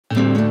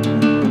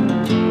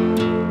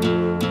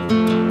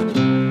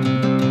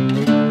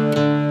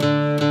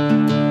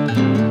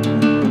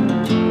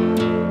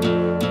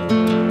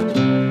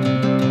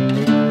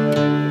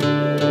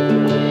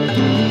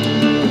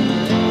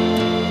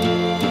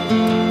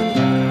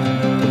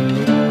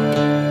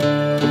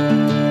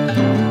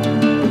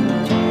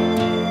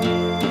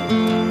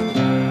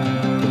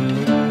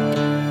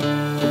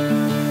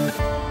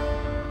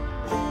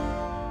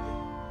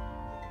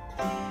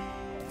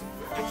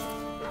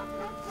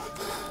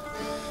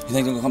You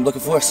think they're gonna come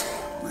looking for us?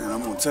 Man,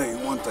 I'm gonna tell you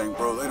one thing,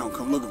 bro. They don't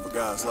come looking for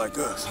guys like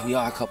us. We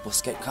are a couple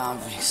escaped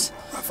convicts.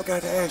 I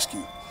forgot to ask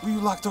you. What are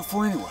you locked up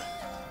for anyway?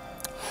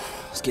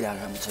 Let's get out of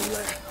here. I'm gonna tell you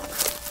later.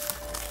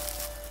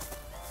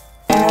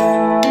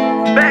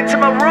 Back to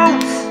my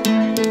roots.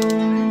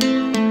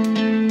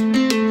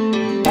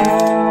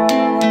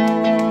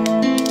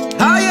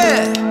 Oh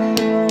yeah.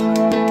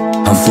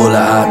 I'm full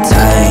of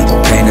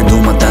octane, came to do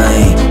my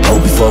thing.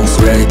 Hope you folks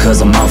ready, cause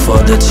I'm out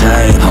for the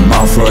chain. I'm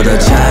out for the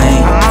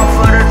chain. I'm out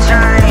for the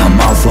chain. I'm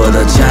out for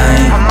the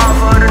chain. I'm out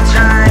for the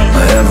chain.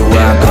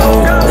 Everywhere I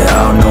go, they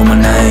all know my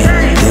name.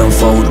 Them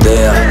folk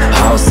there,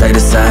 I'll say the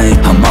same.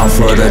 I'm out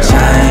for the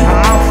chain.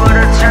 I'm out for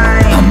the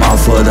chain. I'm out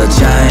for the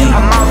chain.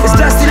 It's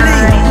Dusty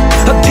Leigh.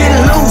 Get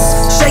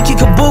loose, shake your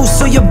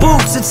caboose or your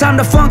boots. It's time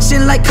to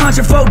function like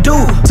country folk do.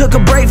 Took a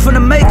break from the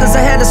makers,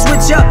 I had to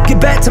switch up, get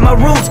back to my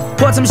roots.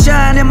 Poured some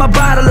shine in my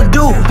bottle of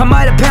dew. I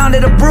might have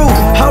pounded a brew,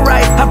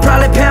 alright, I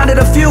probably pounded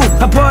a few.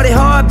 I party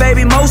hard,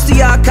 baby, most of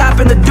y'all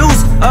copping the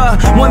deuce.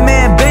 One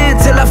man band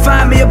till I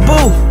find me a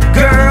boo.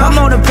 Girl, I'm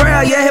on the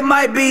prowl, yeah, it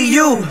might be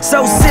you.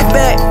 So sit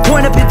back,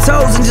 point up your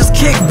toes and just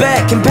kick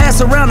back and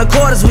pass around the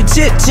quarters, we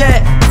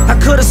chit-chat. I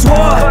could've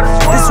swore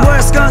this where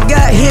a skunk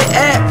got hit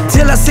at,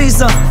 till I see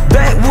some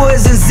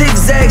backwoods and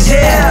zigzags,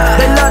 yeah.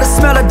 They love the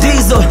smell of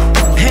diesel,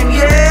 and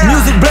yeah,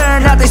 music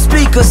blaring out they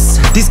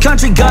speakers. These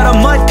country got a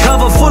mud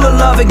cover full of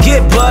love and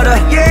get butter,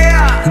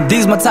 yeah.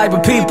 These my type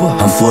of people.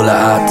 I'm full of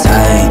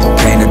octane,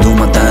 came to do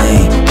my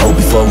thing. Hope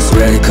you folks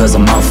ready, cause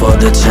I'm out for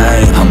the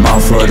chain. I'm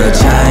out for the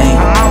chain.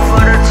 I'm out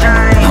for the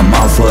chain. I'm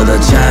out for the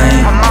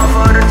chain. I'm out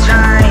for the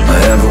chain.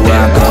 Everywhere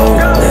I go,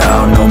 they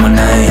all know my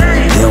name.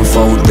 Them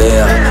folk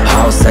there,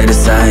 I'll say the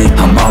same.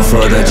 I'm out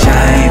for the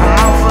chain. I'm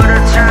out for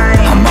the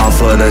chain. I'm out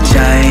for the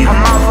chain.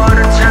 I'm out for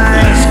the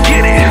chain. Let's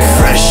get it.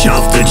 Fresh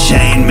off the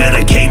chain,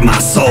 medicate my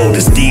soul.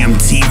 This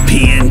DMT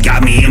pen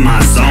got me in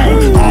my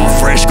zone. All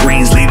fresh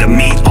greens leave the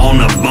meat on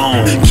the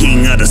bone.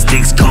 King of the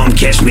sticks, come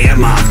catch me at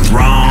my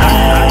throne.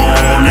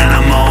 And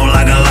I'm on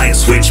like a light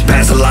switch.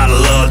 Pass a lot of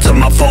love to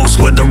my folks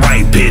with the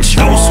right pitch.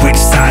 Don't switch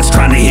sides,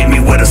 trying to hit me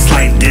with a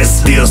slight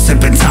diss. Still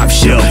sipping top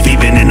shelf,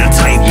 even in a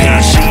tight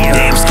pinch.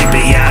 Damn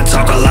skippy, yeah, I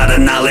talk a lot of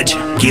knowledge.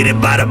 Get it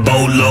by the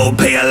boatload,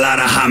 pay a lot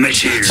of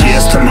homage.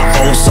 Cheers to my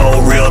old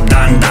soul, real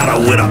Don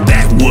Dada with a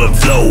backwood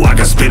flow. I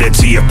can spit it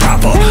to you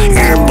proper.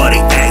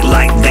 Everybody act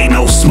like they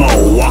know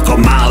smoke. Walk a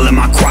mile in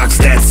my Crocs,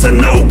 that's a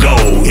no-go.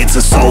 It's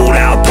a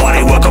sold-out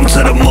party, welcome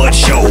to the mud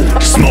show.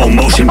 Slow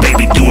motion,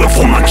 baby, do it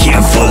for my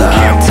kinfolk. Full of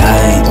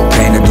octane,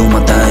 came to do my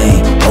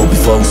thing. Hope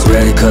you folks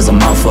ready, cause I'm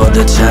out for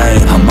the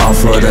chain. I'm out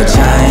for the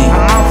chain.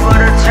 I'm out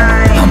for the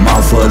chain. I'm out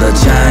for the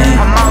chain.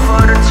 I'm out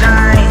for the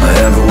chain.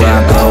 Everywhere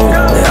I go,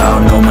 they all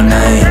know my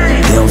name.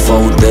 Them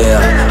folk there,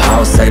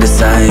 I'll say the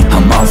same.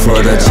 I'm out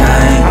for the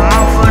chain. I'm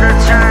out for the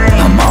chain.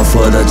 I'm out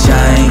for the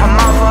chain. I'm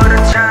out for the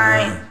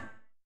chain.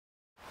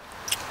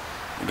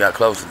 We got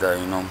close today,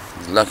 you know. I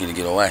was lucky to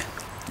get away.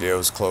 Yeah, it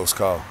was a close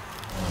call.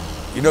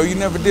 You know, you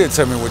never did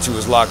tell me what you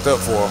was locked up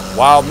for. A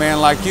wild man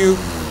like you,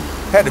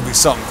 had to be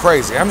something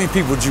crazy. How many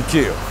people did you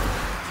kill?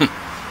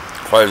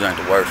 Crazy ain't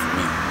the word for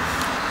me.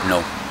 You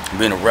know,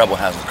 being a rebel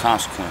has its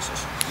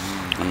consequences.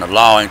 And the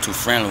law ain't too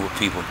friendly with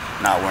people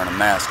not wearing a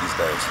mask these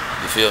days.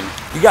 You feel me?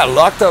 You got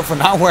locked up for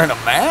not wearing a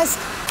mask?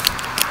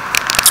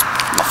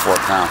 My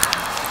fourth time.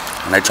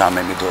 And they trying to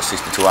make me do a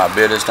 62-hour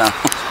bid this time.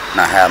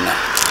 Not having that.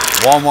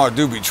 Walmart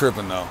do be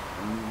tripping though.